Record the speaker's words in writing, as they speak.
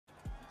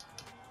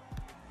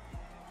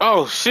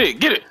Oh shit,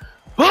 get it.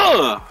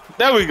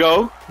 There we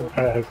go.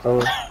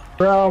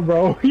 Bro,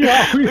 bro.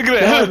 Yeah, look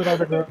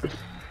at that.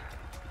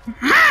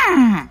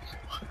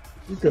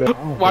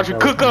 Watch it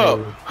cook up.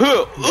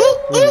 Left,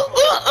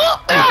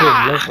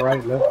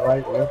 right, left,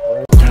 right, left,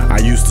 right. I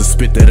used to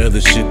spit that other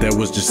shit that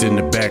was just in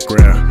the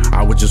background.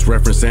 I would just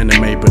reference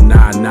anime, but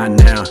nah, not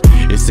now.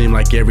 It seemed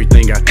like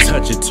everything I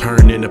touch, it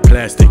turned into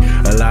plastic.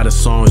 A lot of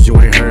songs you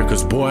ain't heard,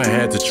 cause boy, I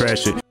had to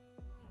trash it.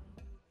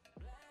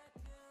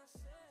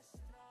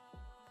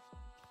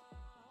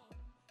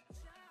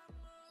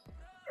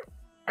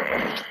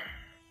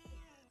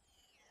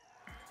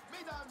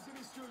 Mesdames et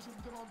messieurs, je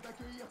vous demande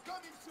d'accueillir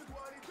comme il se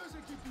doit les deux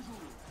équipes du jour.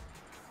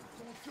 Ils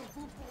comptent sur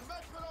vous pour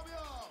mettre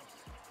l'ambiance.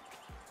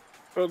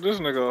 Oh, this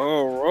nigga a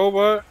whole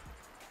robot.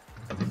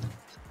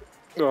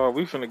 Oh,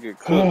 we finna get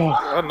cooked.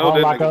 I know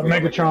that like nigga.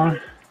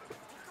 Megatron.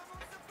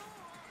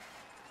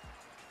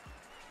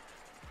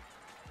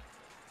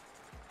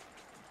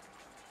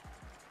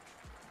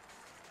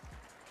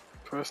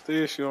 Press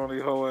the issue on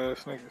these whole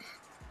ass niggas.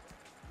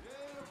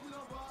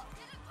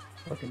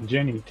 Fucking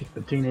Jenny,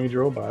 the teenage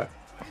robot.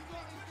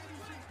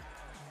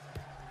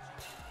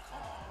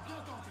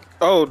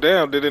 Oh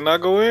damn, did it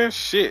not go in?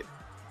 Shit.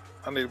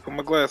 I need to put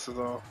my glasses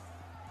on.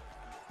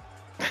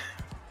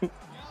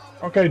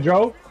 Okay,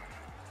 Joe.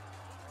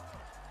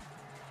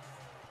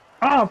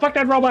 Oh, fuck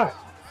that robot.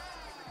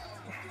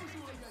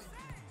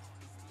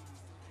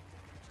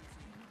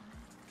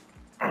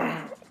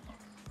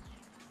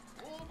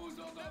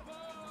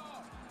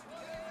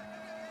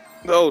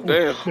 Oh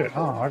damn. Oh, shit.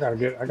 Oh, I gotta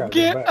get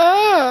get back.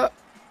 up.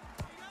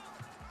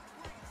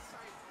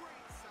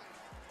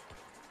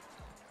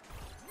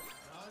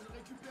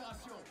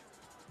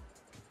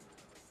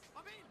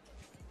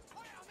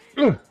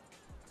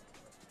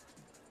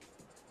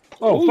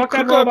 Oh, ooh, fuck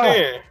that cook up robot.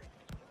 then.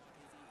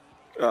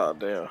 Oh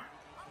damn.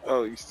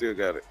 Oh, you still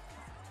got it.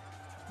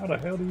 How the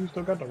hell do you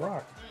still got the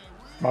rock?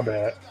 My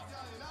bad.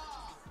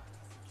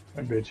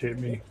 That bitch hit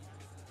me.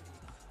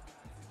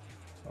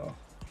 Oh.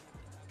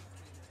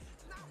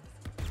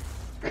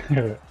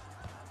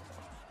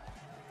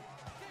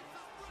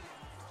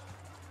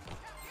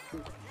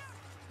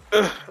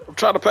 I'm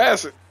trying to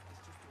pass it.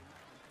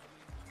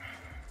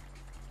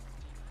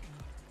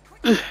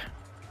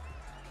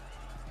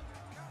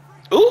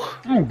 Ooh.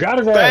 Oh, got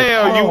his ass.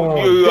 Damn,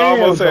 you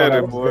damn, almost had that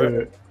it, was boy.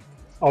 good.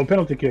 Oh,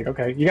 penalty kick.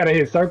 Okay, you gotta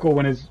hit circle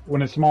when it's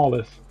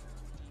smallest.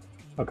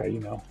 Okay, you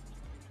know.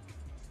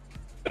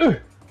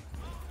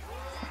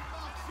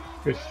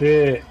 Good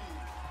shit.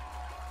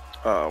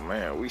 Oh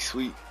man, we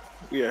sweet.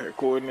 We out here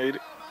coordinated.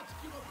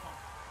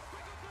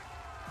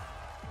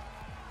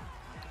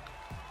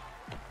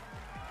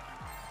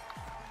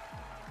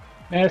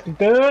 Nasty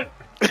thud.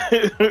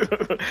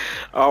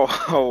 I'll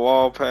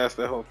wall past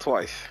that hole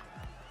twice.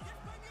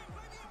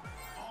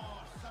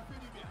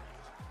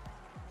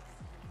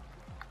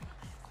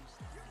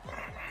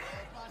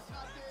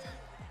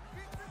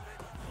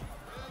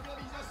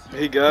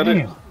 He got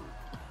it.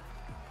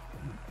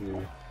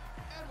 Yeah.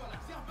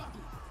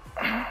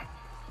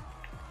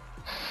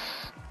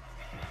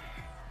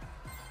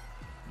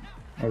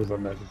 That was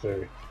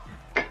unnecessary.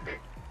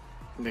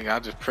 Nigga, I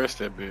just pressed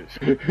that bitch.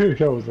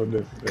 That was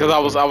unnecessary. Cause I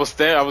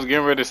was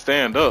getting ready to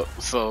stand up.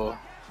 So,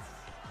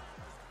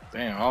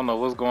 damn, I don't know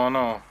what's going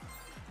on.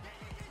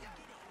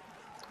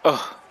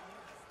 Ugh.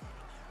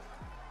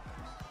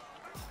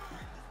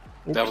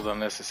 That was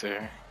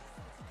unnecessary.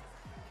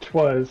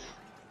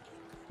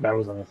 That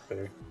was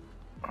unnecessary.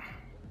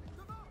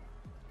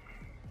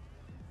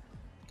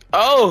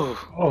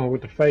 Oh! Oh,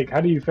 with the fake.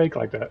 How do you fake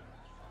like that?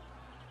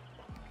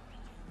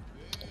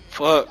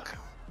 Fuck.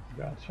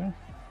 Gotcha.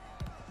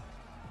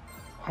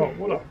 Oh,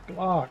 what a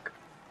block.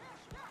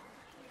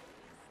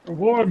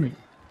 Reward me.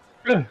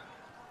 Ugh.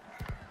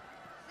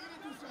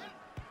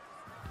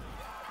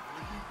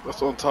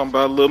 That's what I'm talking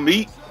about, little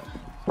meat.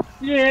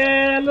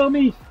 Yeah, little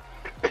me.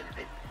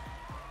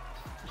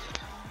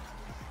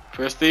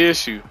 Press the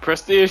issue.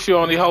 Press the issue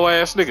on these whole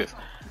ass niggas.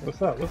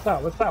 What's up? What's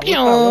up? What's up?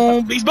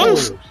 Beast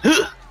boost.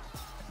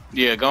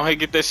 Yeah, go ahead and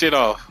get that shit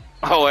off.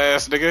 Whole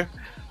ass nigga.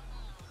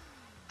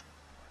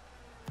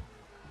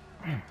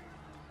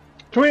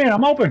 Twin,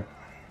 I'm open.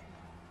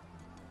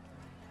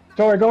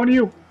 Sorry, going to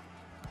you.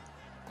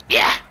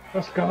 Yeah.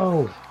 Let's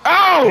go.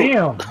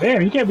 Oh!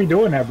 Damn, you can't be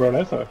doing that, bro.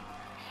 That's a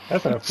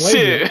flagrant.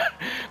 Shit.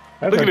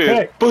 That's Look a at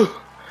tech. this. Boo.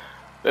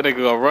 That nigga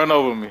gonna run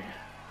over me.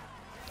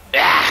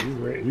 Yeah.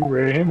 You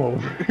read him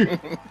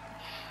over.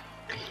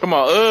 Come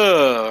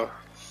on,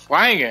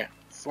 swinging.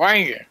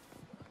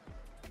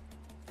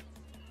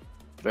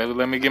 Baby,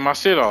 let me get my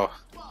shit off.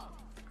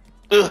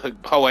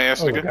 Whole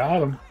ass nigga.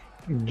 Got him.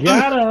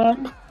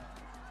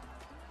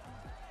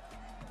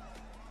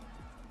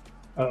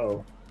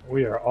 Uh-oh.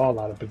 We are all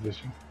out of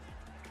position.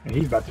 And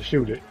he's about to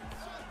shoot it.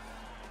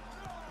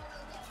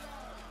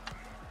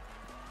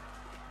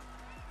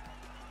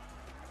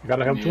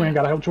 Gotta help twin,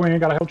 gotta help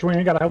twin.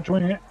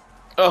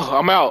 Oh,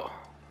 I'm out.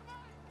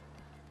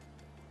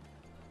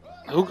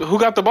 Who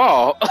got the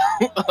ball?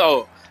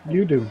 Oh.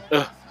 You do.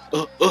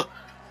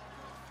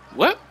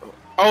 What?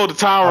 Oh, the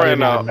time I ran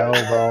didn't out. even know,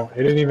 bro.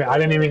 It didn't even. I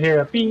didn't even hear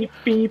a beep,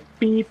 beep,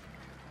 beep.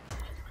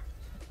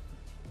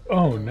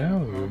 Oh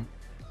no.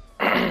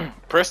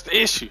 Press the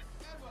issue.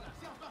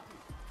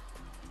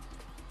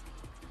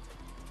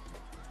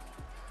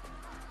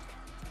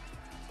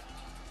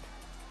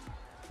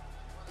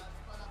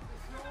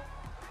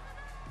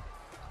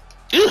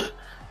 Ugh.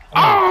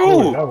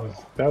 Oh, Oh!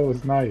 that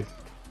was nice.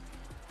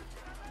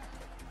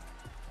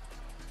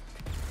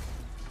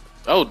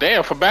 Oh,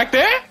 damn, from back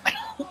there?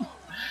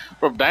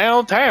 From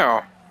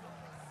downtown.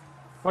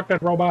 Fuck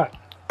that robot.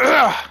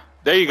 Ugh.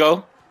 There you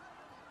go.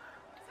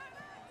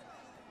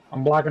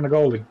 I'm blocking the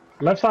goalie.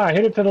 Left side.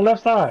 Hit it to the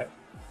left side.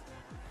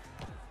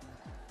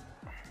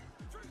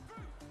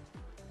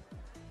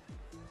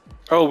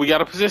 Oh, we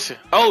got a position.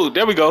 Oh,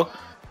 there we go.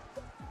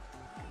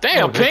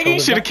 Damn, Oh, just Piggy throw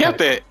should it have back kept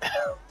there.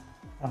 that.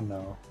 I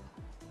know.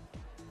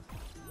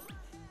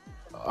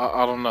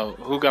 I don't know.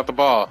 Who got the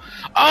ball?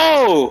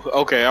 Oh!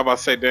 Okay, I'm about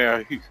to say,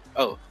 damn.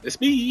 Oh, it's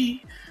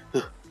me.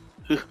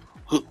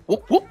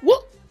 Whoop, whoop,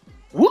 whoop.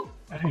 Whoop,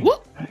 Hey,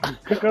 whoop. hey,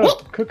 cook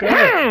up. Cook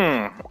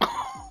up.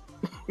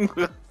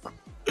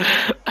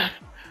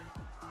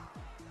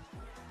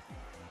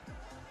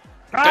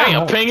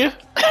 Damn, Pinger.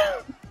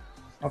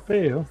 I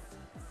feel.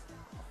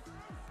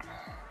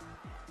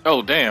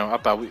 Oh, damn. I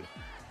thought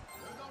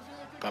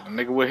the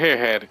nigga with hair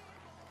had it.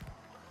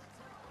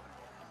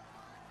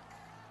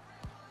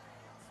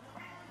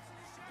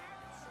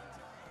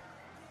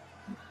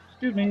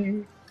 Excuse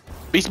me.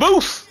 Beast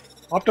Boost.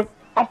 Off the.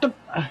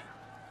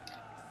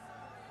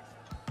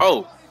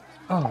 Oh.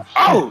 Oh, shit.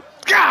 Oh,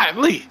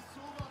 godly.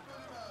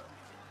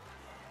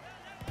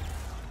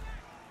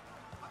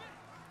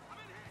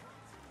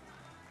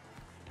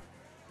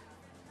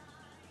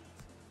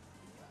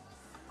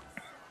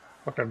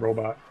 Fuck that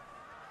robot.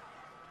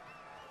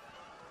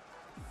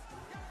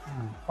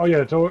 Oh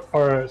yeah,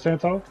 or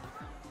Santo.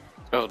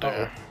 Oh,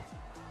 damn.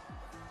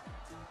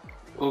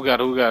 Who got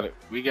it? Who got it?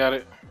 We got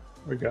it.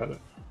 We got it.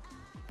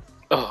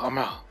 Oh, I'm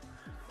out.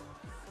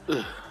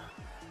 Ugh.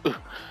 Ugh.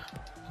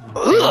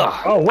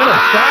 Oh, what a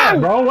shot,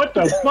 bro! What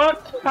the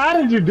fuck?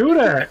 How did you do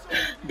that?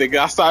 The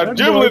guy started That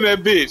dribbling boy-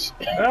 that bitch.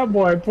 That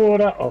boy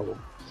pulled out. Oh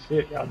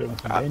shit, y'all doing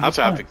some I dangerous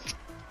tried to. stunts.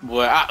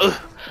 Boy,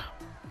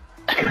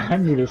 I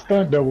need a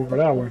stunt double for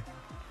that one.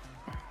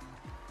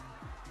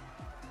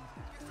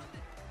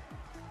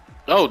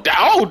 oh,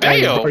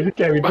 Hey, bro, damn. you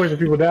can't be pushing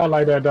people down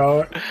like that,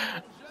 dog.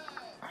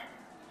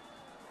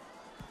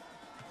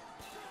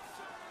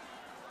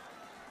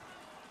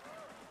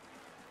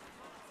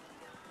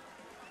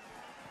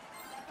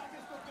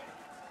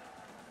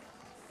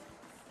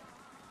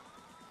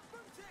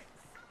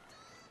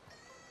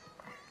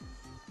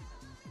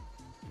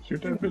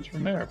 Shoot that bitch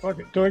from there. Fuck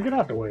it. Joey, get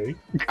out the way.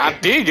 I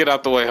did get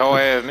out the way, hoe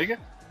ass nigga.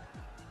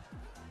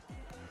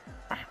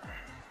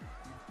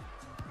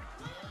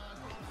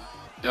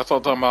 That's what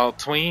I'm talking about,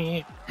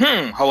 tween.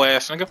 Hoe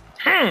ass nigga.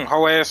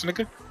 Hoe ass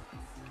nigga.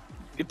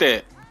 Get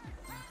that.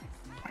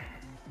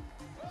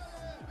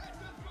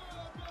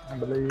 I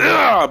believe.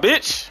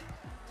 Bitch.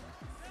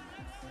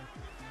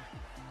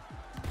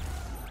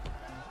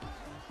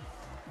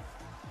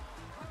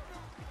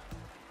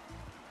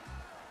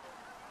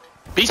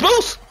 Beast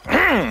Boost.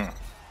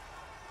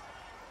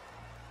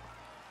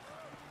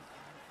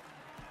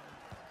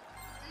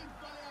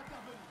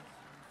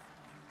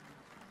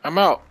 I'm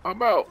out.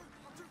 I'm out.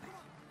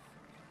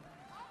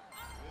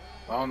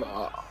 I don't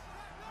know.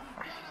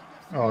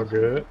 Oh,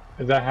 good.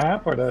 Is that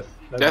half or that's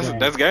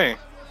That's game.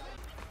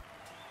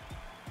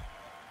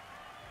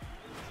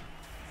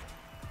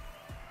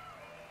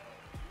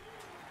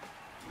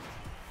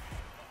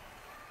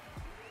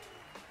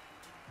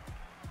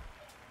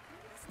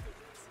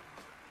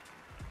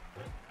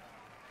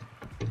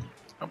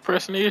 I'm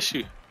pressing the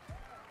issue.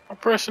 I'm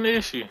pressing the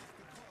issue.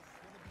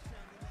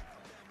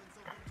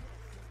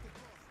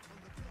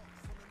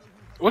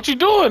 What you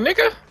doing,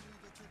 nigga?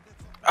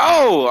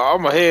 Oh,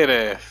 I'm a head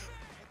ass.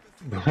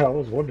 I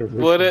was wondering.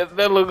 Well,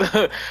 that look,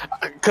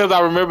 cause I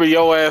remember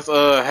your ass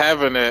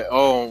having that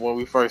on when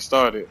we first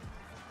started.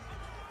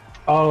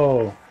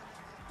 Oh.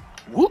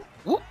 Whoop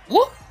whoop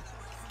whoop.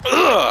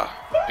 Ugh,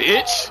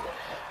 bitch.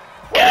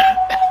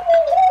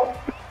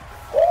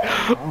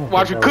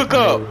 Watch you cook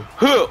up.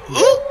 Huh.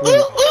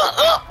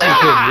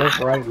 Left,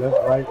 right, left,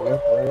 right,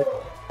 left, right.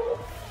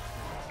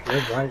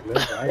 Left, right,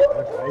 left, right,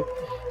 left, right.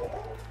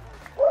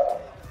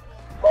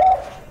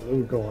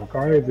 We're going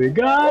crazy.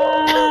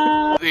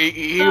 Go!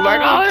 He was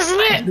like, oh, this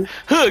is it.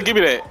 Huh, give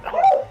me that.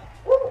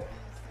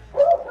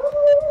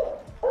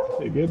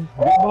 Hey, get the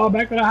ball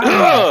back to the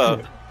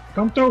house.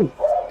 Come through.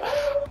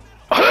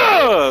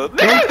 Huh.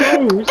 Come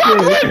through.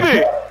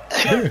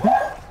 Shit.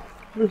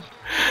 Look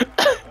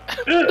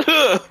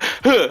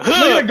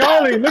at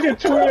goalie. Look at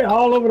Twin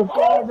all over the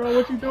ball, bro.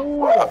 What you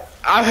doing?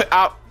 I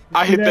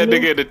hit that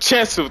nigga in the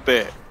chest with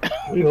that.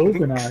 We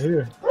hooping out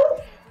here.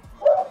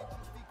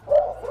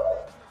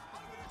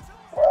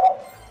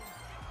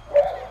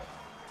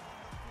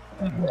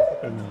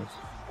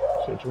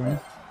 Shit, Twin.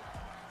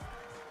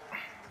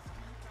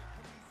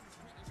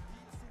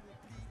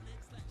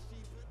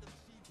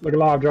 Look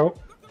alive, Joe.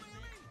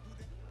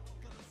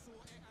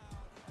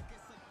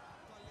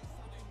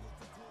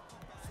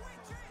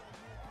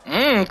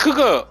 cook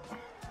up.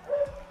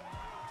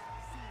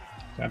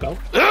 Santo.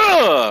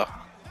 Ugh.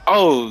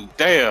 Oh,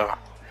 damn.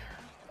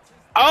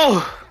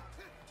 Oh.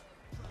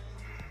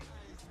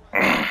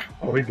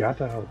 Oh, he got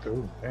that out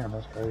too. Damn,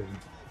 that's crazy.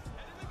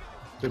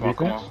 Come on,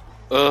 come on.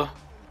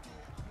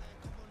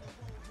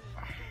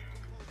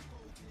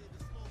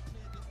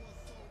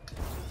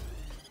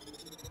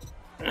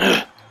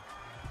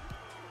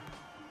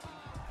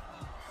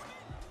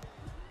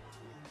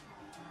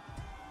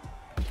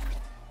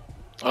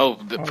 Oh,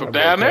 from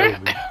down there?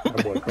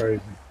 That boy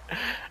crazy.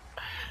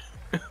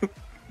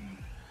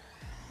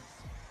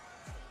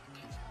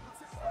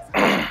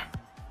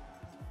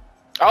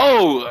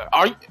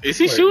 Oh, is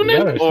he shooting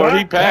it or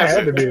he passing? That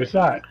had to be a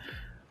shot.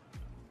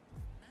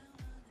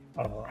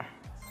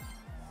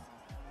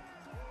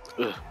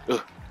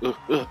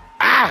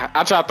 Ah!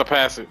 I tried to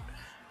pass it.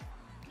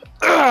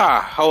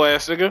 Ah! Whole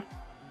ass nigga.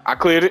 I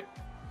cleared it.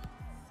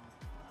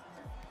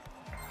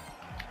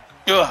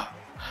 Ugh.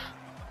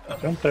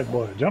 Jump that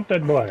boy. Jump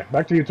that boy.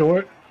 Back to you,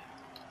 Tort.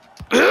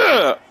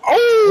 Oh!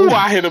 Ooh,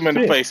 I hit him in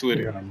the shit. face with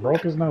it.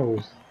 Broke his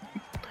nose.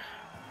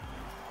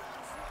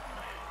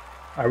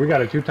 Alright, we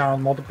got a 2x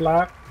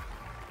multiply.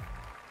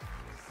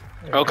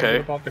 Yeah, okay.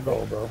 About to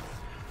go, bro.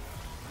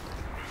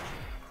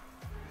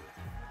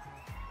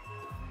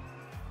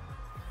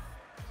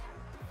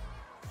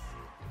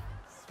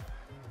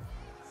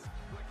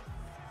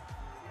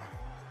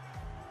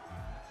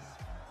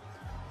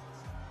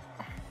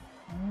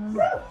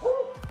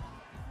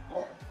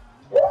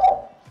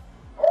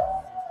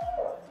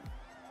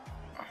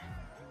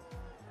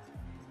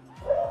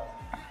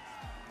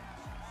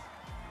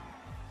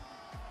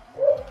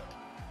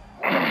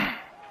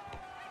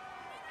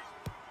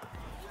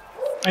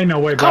 Ain't no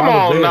way, bro. Come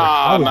I was on, there.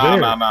 I was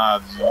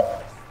there. nah.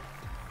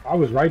 I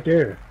was right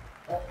there.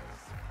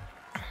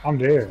 I'm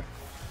there.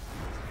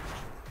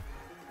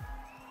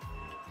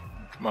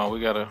 Come on,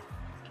 we gotta.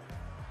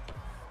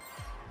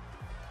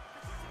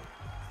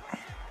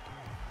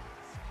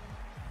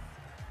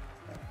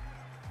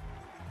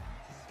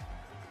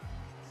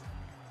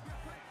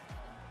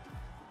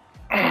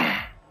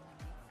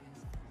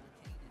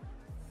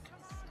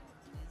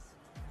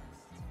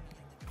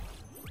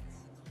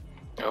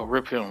 Oh,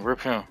 rip him, rip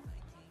him.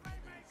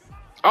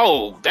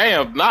 Oh,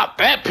 damn, not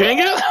that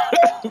pinger.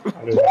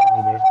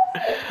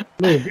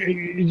 Look,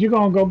 is you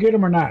gonna go get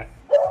him or not?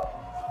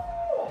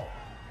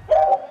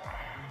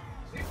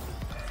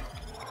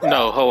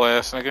 No, whole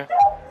ass nigga.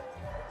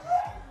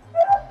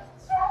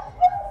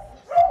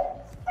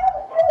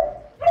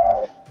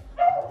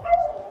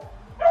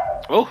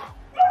 Oh.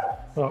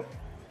 Oh.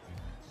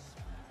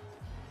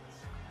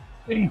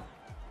 Damn.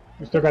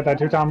 We still got that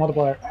 2x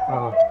multiplier.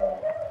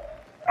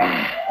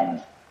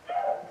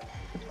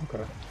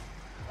 Okay.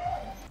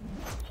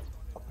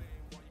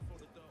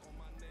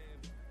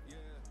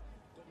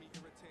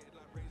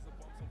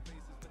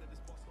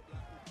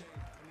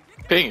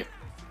 Ping it.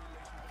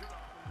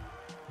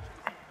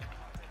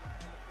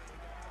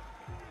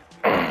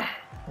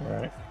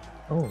 Alright.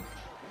 Oh,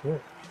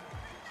 shit.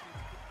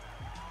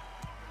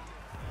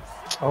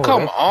 Oh,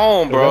 come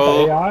on,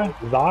 bro. Is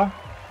that the AI?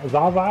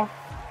 Zaza?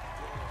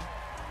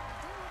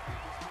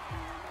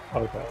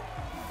 Okay.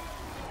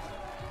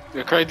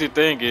 The crazy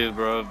thing is,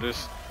 bro,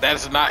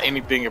 that's not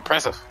anything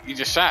impressive. You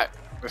just shot.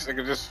 This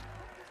nigga just.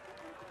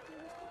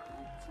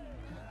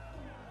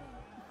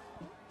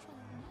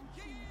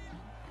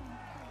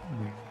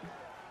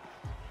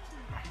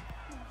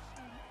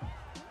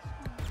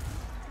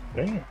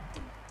 Damn.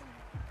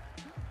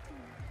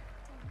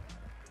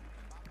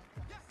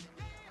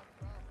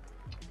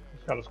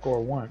 Just gotta score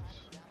once.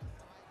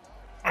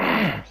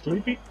 Damn,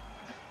 sleepy?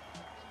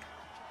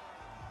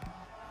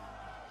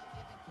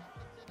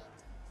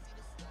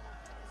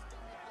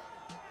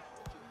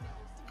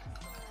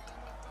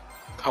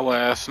 Hoe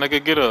ass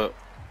nigga, get up.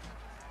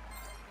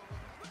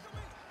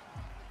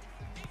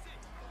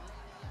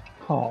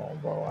 Oh,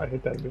 bro, I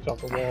hit that bitch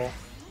off the wall.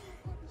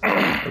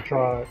 I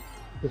tried.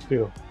 But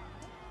still.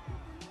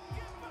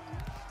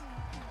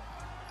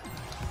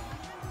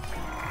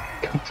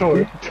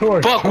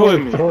 Fuck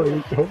with me.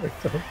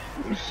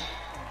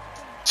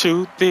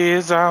 Truth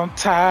is, I'm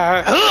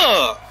tired.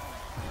 Huh!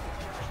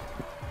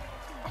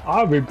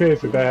 I'll be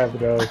pissed if that happened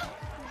to us.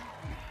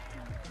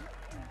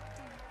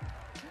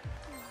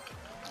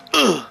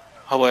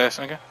 Hoe ass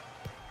nigga.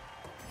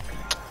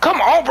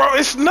 Come on, bro.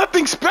 It's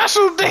nothing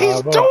special that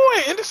he's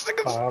doing. And this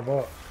nigga's. 5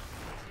 up.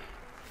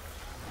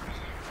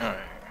 Alright.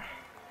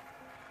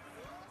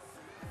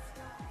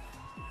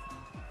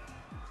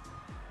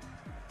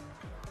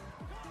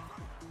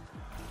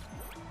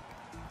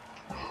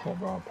 Oh,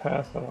 bro,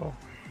 pass off.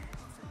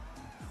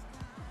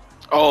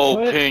 Oh,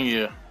 What?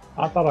 Pena.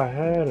 I thought I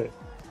had it.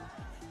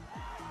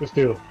 But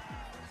still.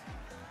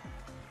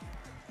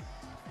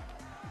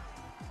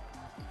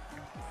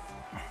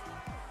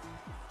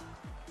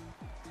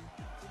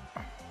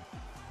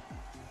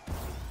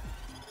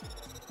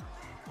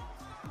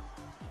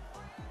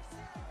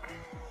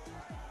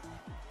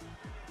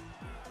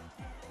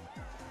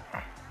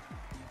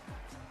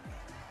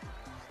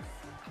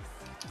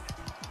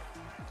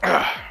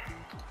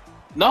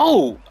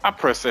 No, I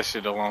pressed that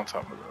shit a long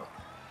time ago.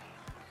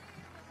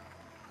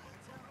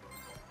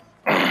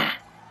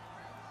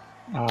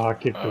 Oh, I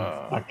kicked him.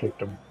 I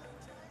kicked him.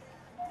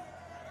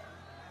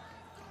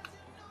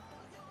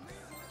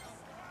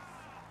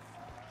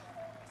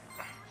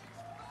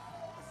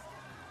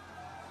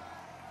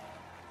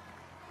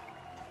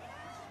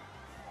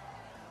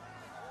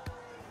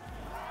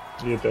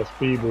 You get that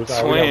speed boost.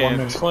 Right, we got 1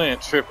 minute. Twin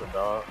tripping,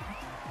 dog.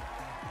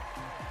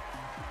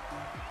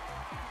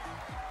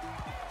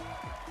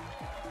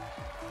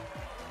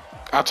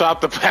 I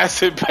tried to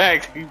pass it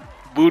back. He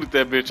booted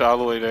that bitch all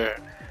the way there.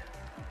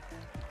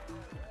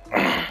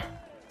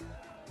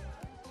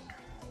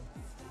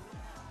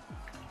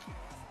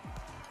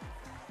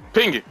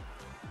 Ping it.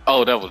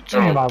 Oh, that was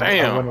drunk.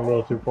 Damn. I went a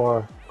little too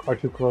far. Or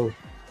too close.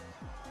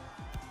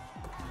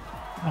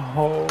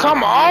 Oh.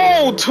 Come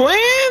on,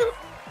 twin.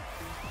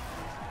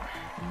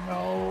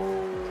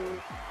 No.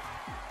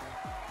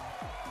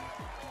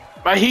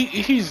 But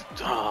he's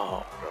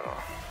oh bro.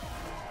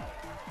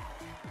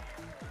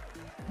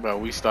 Bro,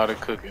 we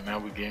started cooking, now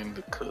we getting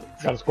to cook.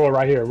 Gotta score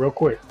right here, real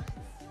quick.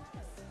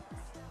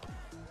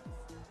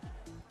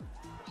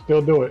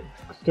 Still do it.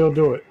 Still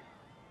do it.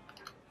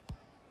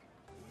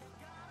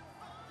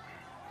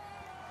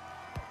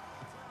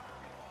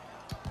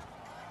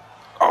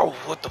 Oh,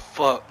 what the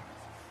fuck?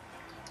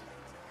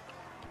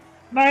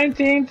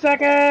 19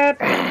 seconds.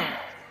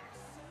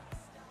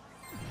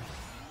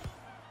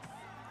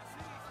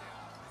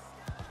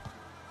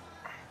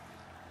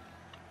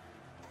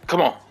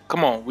 Come on,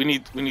 come on. We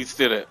need to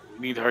steal that.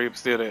 We need to hurry up and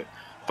steal that.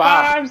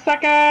 5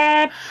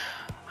 seconds.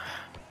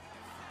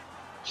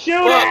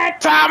 Shoot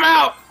it. Time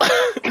out.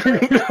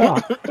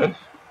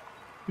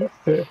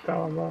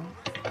 Time out.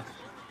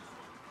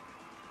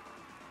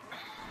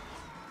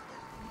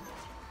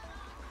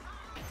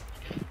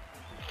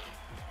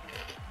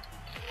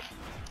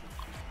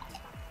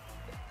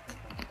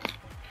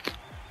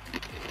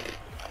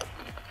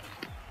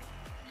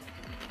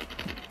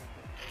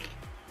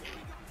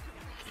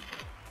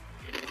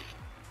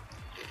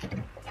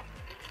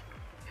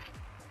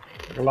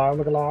 Look alive,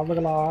 look alive, look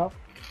alive.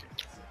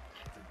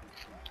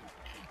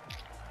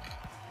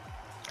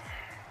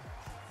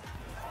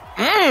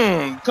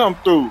 Come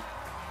through.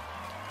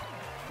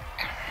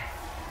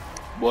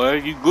 Boy,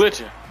 you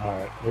glitching.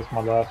 Alright, this is my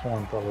last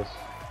one, fellas.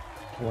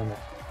 To win it.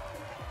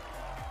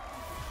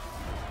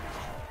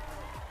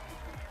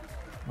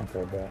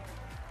 Okay, bad.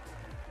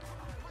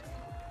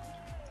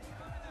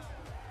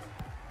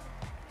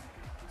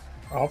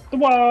 Off the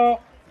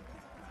wall.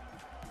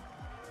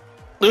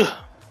 Ugh.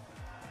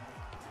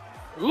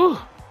 Ooh.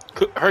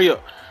 Hurry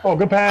up. Oh,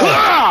 good pass.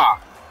 Ah!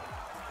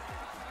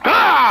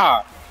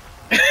 Ah!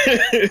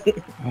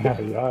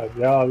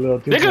 Y'all a little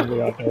too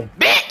friendly out there.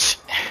 Bitch!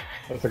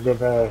 That's a good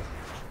pass.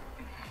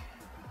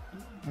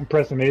 I'm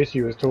pressing the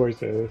issue, as Tori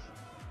says.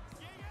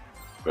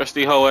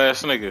 Rusty hoe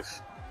ass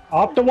niggas.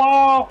 Off the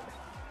wall!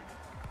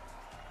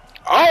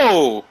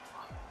 Oh!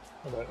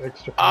 That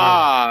extra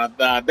Nah,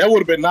 that would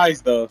have been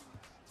nice though.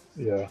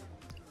 Yeah.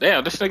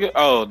 Damn, this nigga.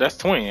 Oh, that's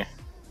twin.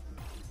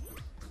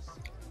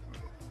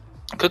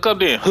 Cook up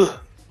then.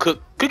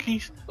 Cook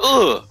cookies.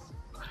 Ugh.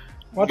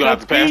 You gonna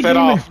have to pass that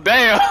off.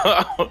 Damn.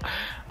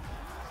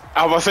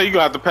 I was about to say you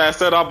gonna have to pass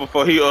that off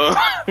before he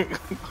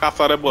I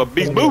saw that boy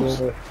beast boots.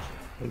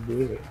 He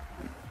did it.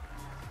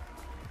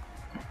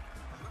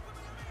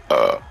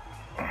 Oh,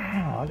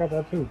 I got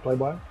that too,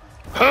 Playboy.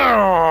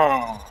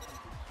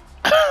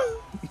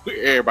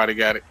 Everybody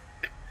got it.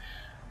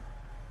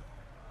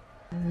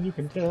 You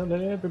can tell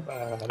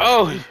everybody.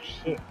 Oh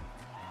shit.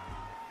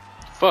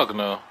 Fuck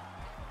no.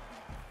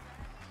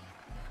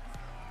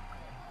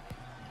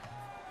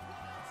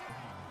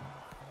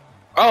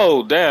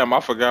 Oh damn! I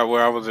forgot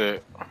where I was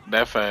at.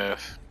 That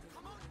fast.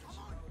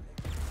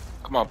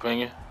 Come on,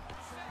 Pinion.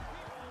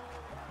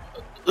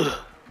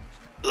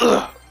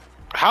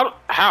 How?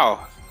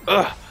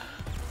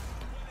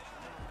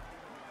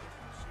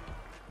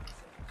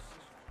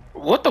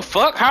 What the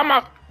fuck? How am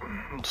I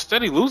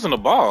steady losing the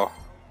ball?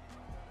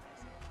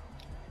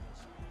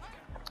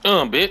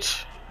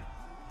 Bitch.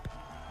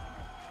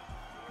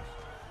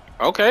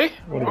 Okay.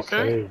 What a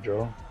Okay. save,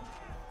 Joe.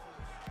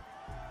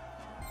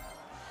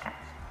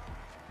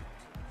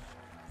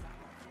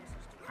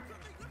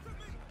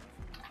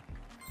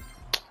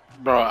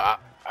 Bro, I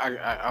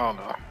don't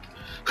know.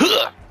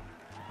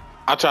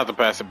 I tried to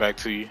pass it back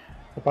to you.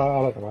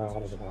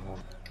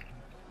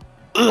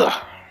 Ugh.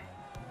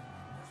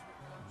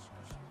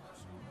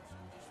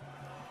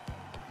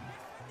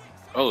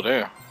 Oh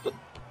damn.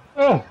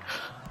 Oh,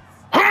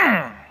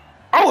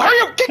 Oh,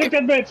 hurry up! kick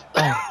that bitch!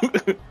 Oh.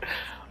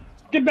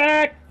 Get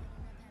back!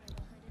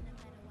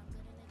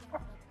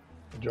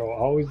 Joe,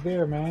 always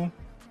there, man.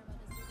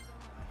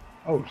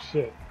 Oh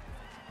shit.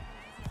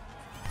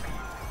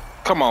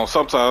 Come on,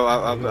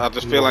 sometimes I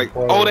just feel like,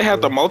 oh, they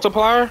have the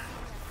multiplier?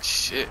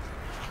 Shit.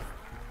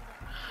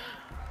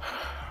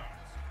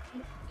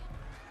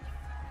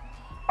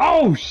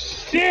 Oh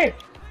shit!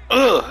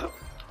 Ugh.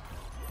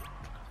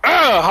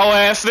 Hoe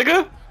ass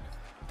nigga.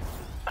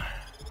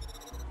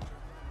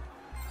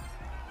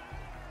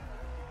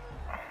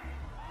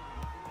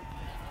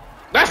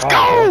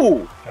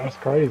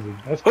 crazy.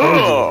 That's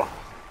crazy.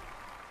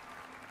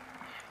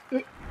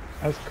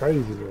 That's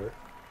crazy, bro.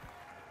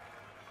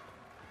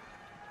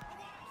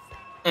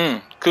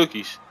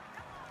 Cookies.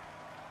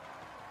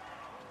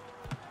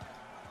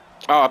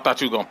 Oh, I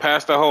thought you were gonna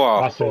pass that hoe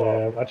off. I should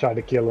have. I tried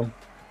to kill him.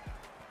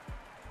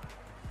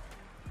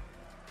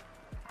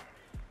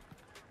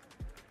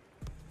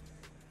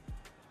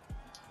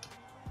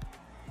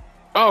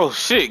 Oh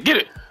shit, get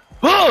it.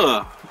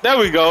 There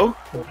we go.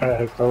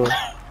 So,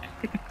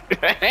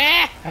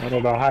 I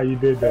don't know how you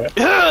did that.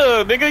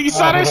 Nigga, you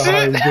saw that shit?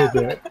 I don't know how you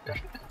did that.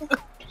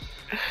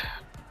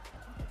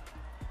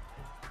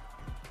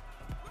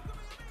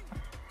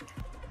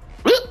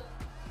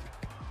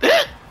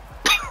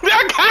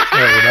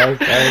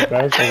 Hey,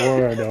 that's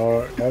the one,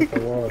 dog. That's the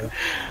one.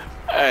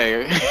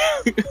 Hey,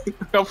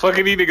 I'm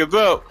fucking these niggas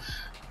up.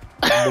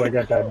 That boy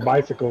got that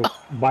bicycle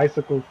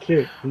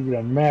kick. He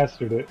done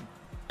mastered it.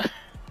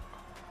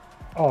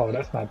 Oh,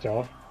 that's not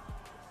y'all.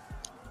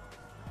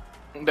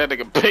 That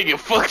nigga big and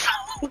fucked.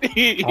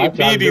 He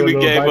immediately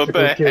gave up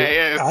that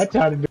ass. I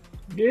tried to do.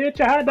 Get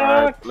your hot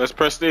dog. Right, let's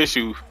press the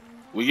issue.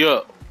 We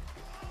up.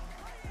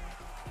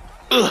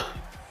 Ugh.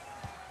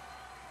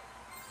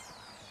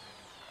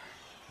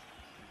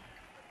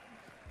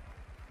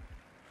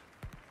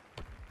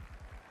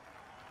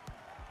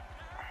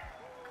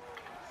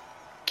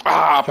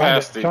 Ah, I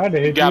passed it. Tried to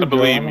hit you gotta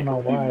believe me. I don't know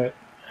why.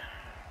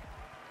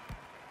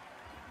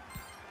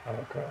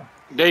 Okay.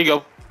 There you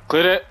go.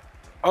 Clear that.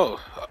 Oh.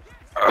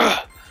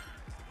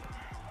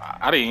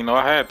 I didn't even know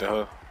I had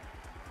that.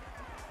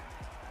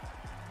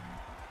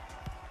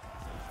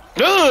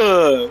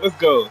 Let's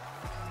go.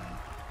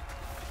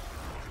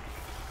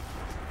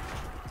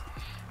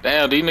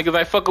 Damn, these niggas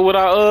ain't fucking with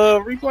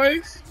our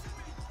replays.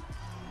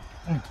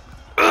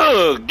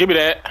 Give me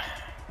that.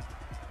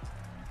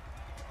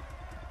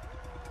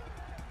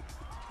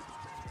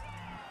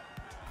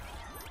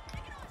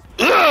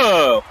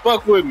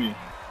 Fuck with me.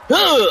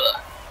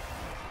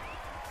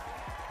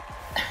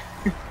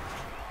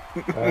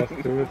 Let's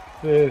do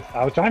this.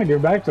 I was trying to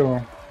get back to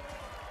him.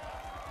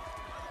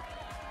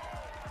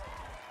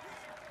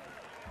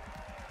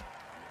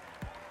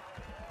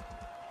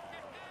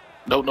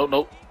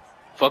 Nope.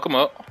 Fuck him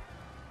up.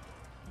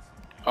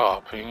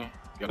 Oh, ping.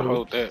 Gotta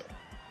hold that.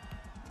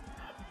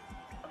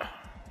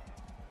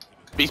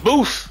 Beast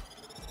boost.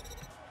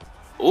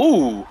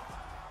 Ooh.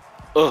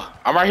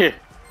 I'm right here.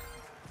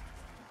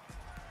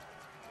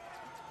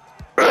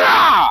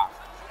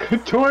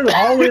 Tori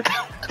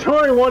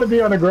want to be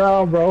on the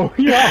ground, bro.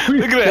 Yeah,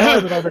 look at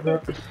that. On the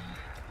ground.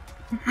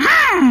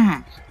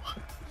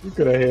 You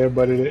could have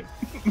headbutted it.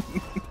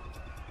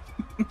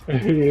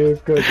 He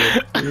is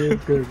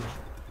cooking.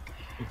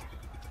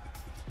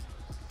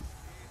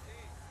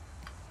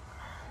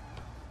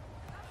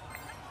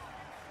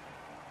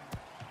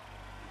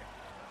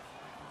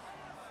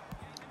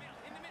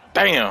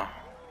 Damn.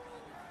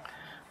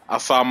 I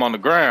saw him on the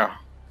ground.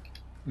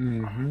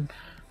 Mm-hmm.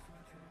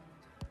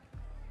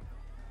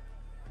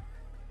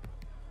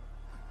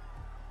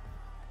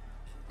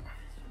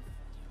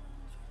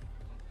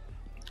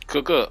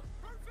 Cook up.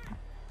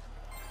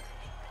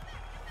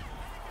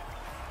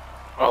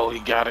 Oh, he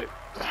got it.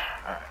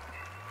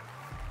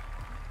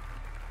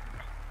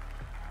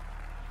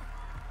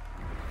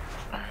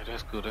 Alright,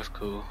 that's cool.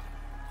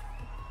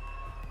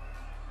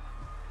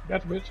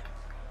 Got the bitch.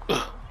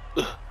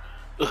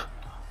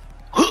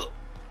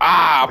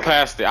 I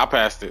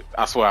passed it.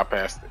 I swear I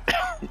passed it.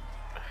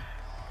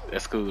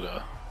 That's cool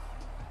though.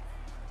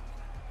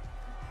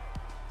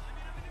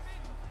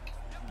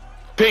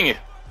 Ping it.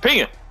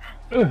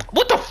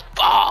 What the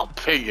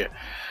ping it.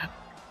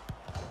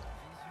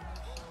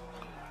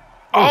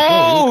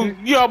 Oh,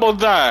 you almost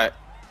died.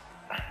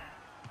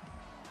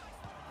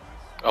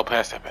 Oh,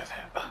 pass that.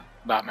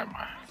 Nah, never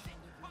mind.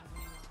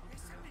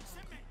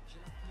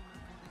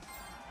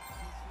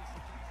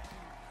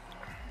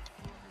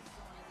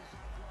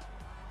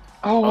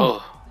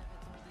 Oh.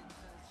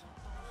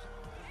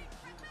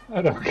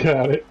 I don't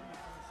got it.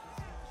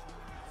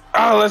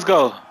 Oh, let's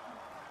go.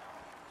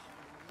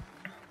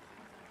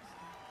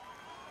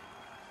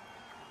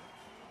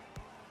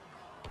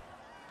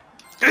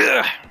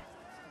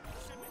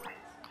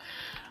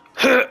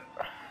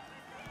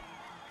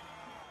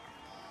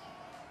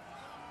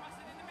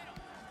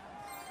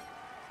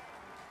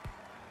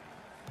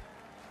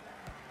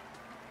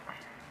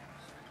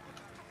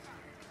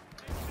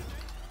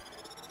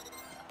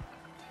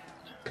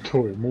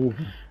 Tori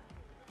moving.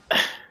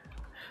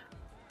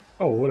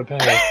 Oh, what a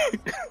pass.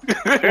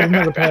 What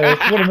another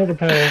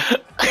pass.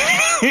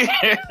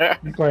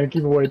 You trying to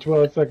keep away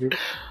 12 seconds.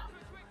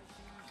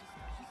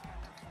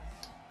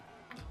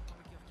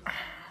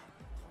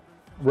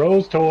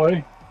 Rose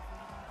toy.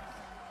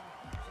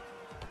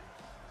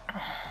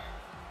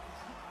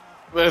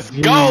 Let's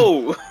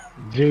go.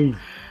 G.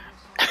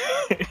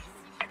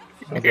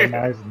 That's a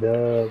nice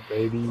dub,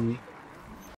 baby.